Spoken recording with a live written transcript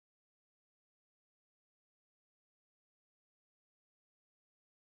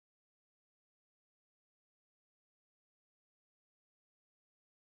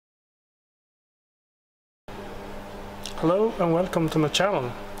Hello and welcome to my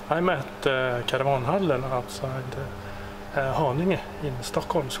channel. I'm at Caravanhallen outside Haninge in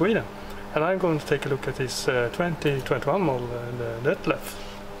Stockholm, Sweden, and I'm going to take a look at this 2021 model, the Dethleffs.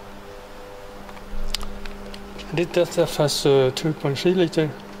 This Dethleffs has a 2.3 liter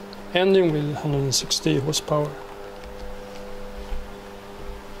engine with 160 horsepower.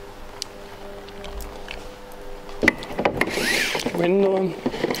 Window and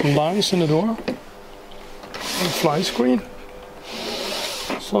blinds in the door. Fly screen.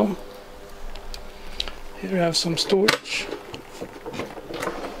 So here we have some storage,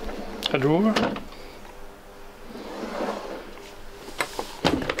 a drawer,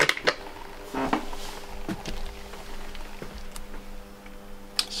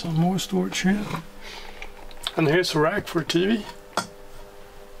 some more storage here, and here's a rack for TV.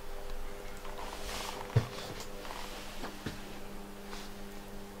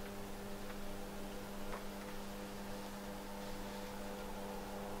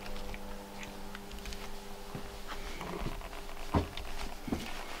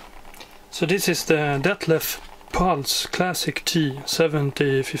 So this is the Dethleffs Pulse Classic T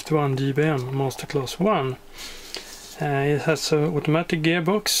 7051 DBM Master Class 1. It has an automatic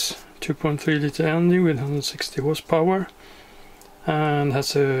gearbox, 2.3 liter engine with 160 horsepower, and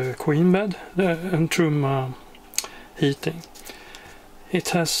has a queen bed and trim heating. It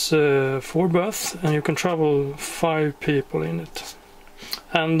has 4 berths and you can travel 5 people in it.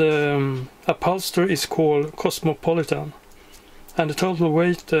 And upholstery is called Cosmopolitan. And the total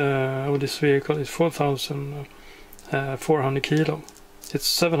weight of this vehicle is 4,400 kilo. It's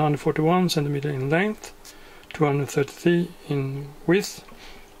 741 centimeter in length, 233 in width,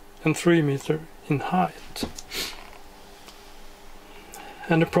 and 3 meter in height.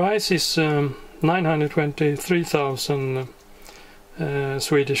 And the price is 923,000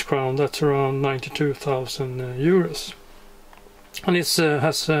 Swedish crown. That's around 92,000 euros. And it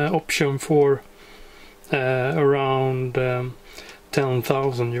has an option for around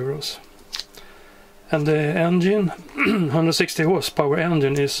 10,000 euros. And the engine, 160 horsepower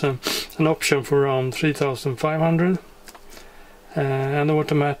engine, is an option for around 3,500. And the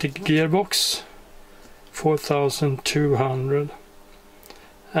automatic gearbox, 4,200.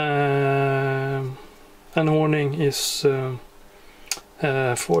 And awning is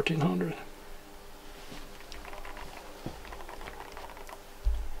 1,400.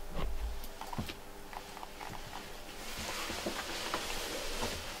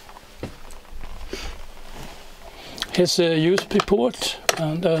 Here's a USB port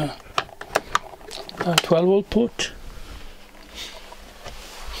and a 12-volt port.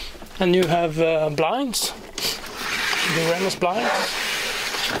 And you have blinds, the Reynolds blinds,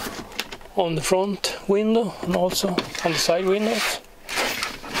 on the front window and also on the side windows.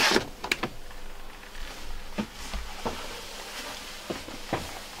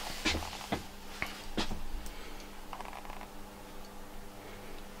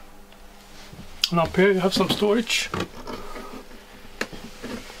 And up here you have some storage,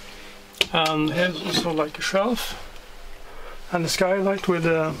 and here's also like a shelf, and the skylight with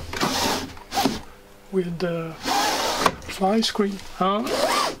the fly screen and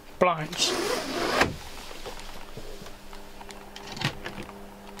blinds.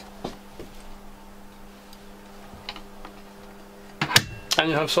 And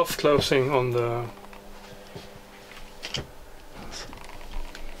you have soft closing on the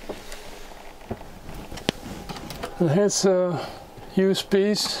and here's a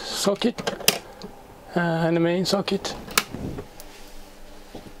USB socket and the main socket.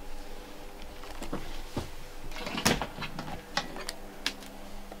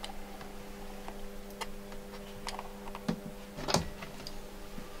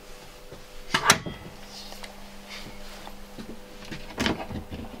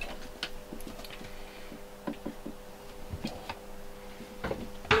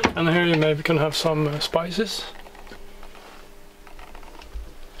 And here you maybe can have some spices.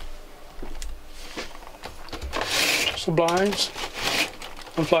 So blinds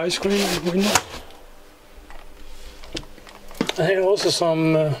and fly screen and window. And here also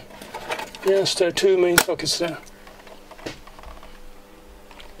some, yes, there are 2 main sockets there.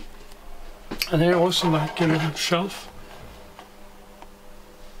 And here also like a little shelf.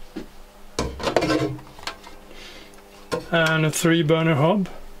 And a 3-burner hob.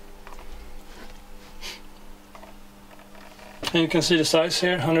 And you can see the size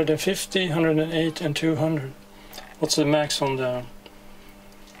here, 150, 108 and 200. What's the max on the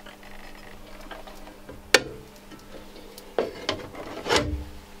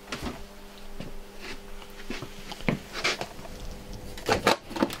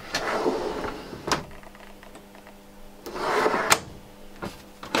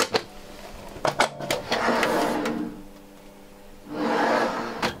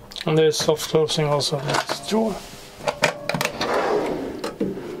And there's soft closing also on this drawer.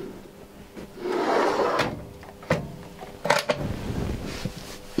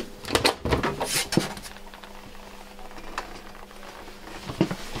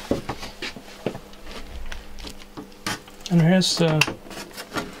 And here's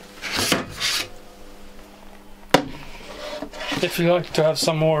if you like to have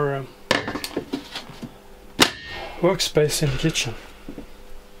some more workspace in the kitchen.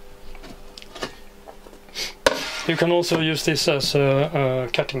 You can also use this as a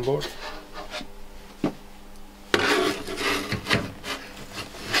cutting board.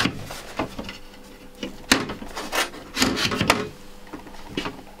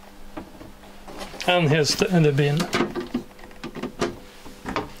 And here's the bin.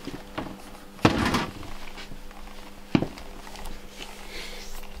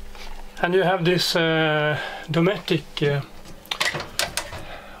 And you have this domestic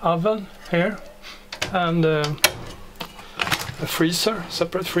oven here, and a freezer,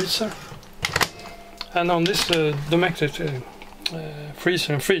 separate freezer. And on this domestic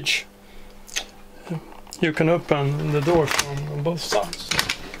freezer and fridge, you can open the door from both sides.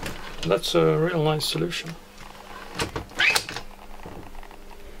 That's a real nice solution.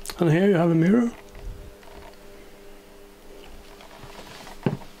 And here you have a mirror.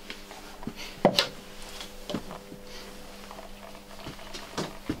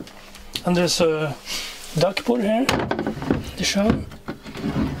 And there's a duckboard here, the shower.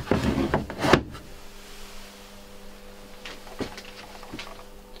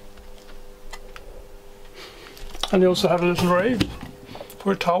 And you also have a little rail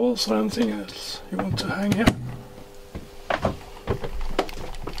for towels or anything else you want to hang here.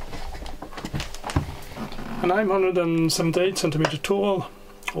 And I'm 178 centimeters tall,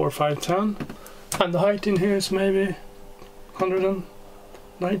 or 5'10", and the height in here is maybe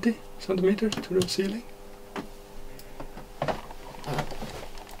 190 centimeters to the ceiling.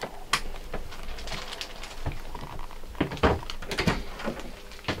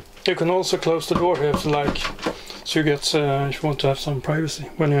 You can also close the door here if you like, so you get if you want to have some privacy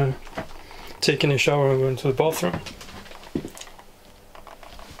when you're taking a shower or going to the bathroom.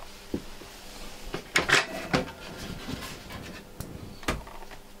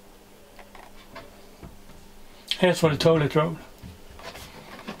 Here's for the toilet roll.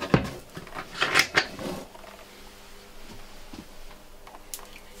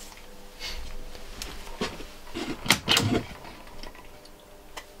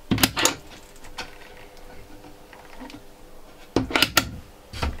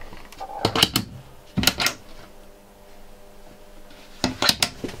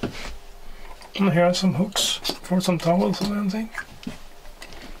 And here are some hooks for some towels or anything.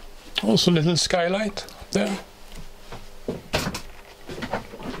 Also a little skylight there.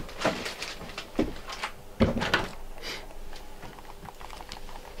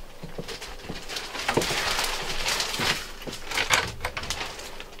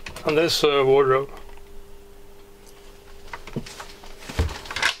 And there's a wardrobe.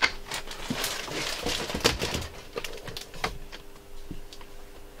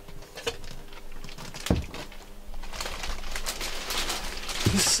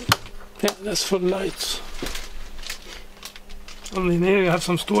 Yeah, that's for the lights. And in here you have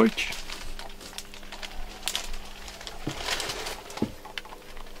some storage.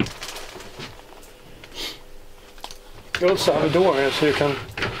 You also have a door here so you can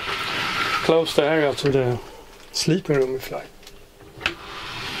close the area to the sleeping room if you like.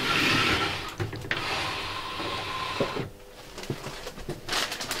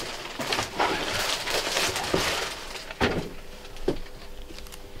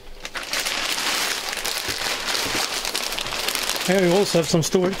 Here you also have some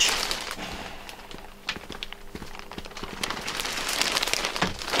storage.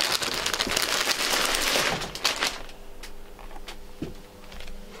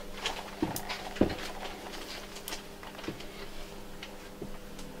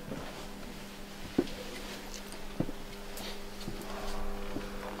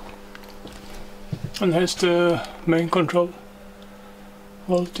 And here's the main control.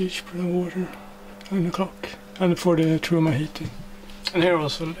 Voltage, water, and the clock. And for the trauma heating. And here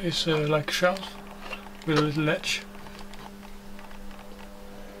also is like a shelf with a little ledge.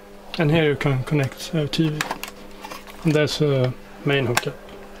 And here you can connect TV. And there's a main hookup.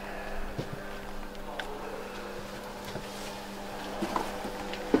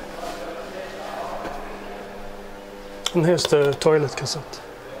 And here's the toilet cassette.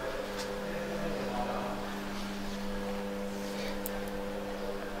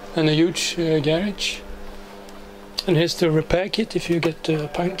 And a huge garage. And here's the repair kit if you get a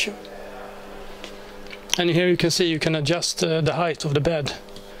puncture. And here you can see you can adjust the height of the bed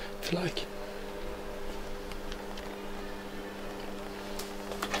if you like.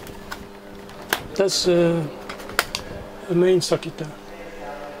 That's a main socket there.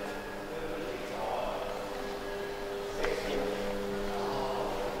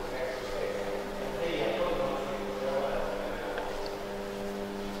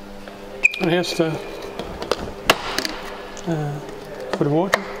 And here's the for the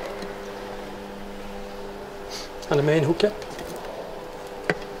water and the main hookup.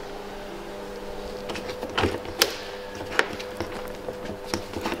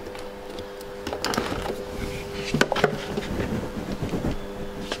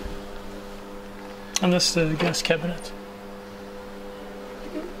 And that's the gas cabinet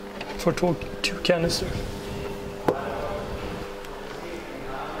for two canisters.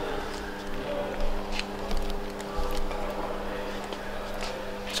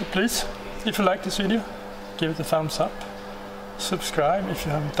 So please, if you like this video, give it a thumbs up, subscribe if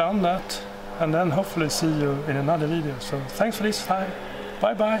you haven't done that, and then hopefully see you in another video. So thanks for this time,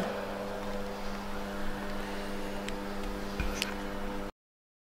 bye bye!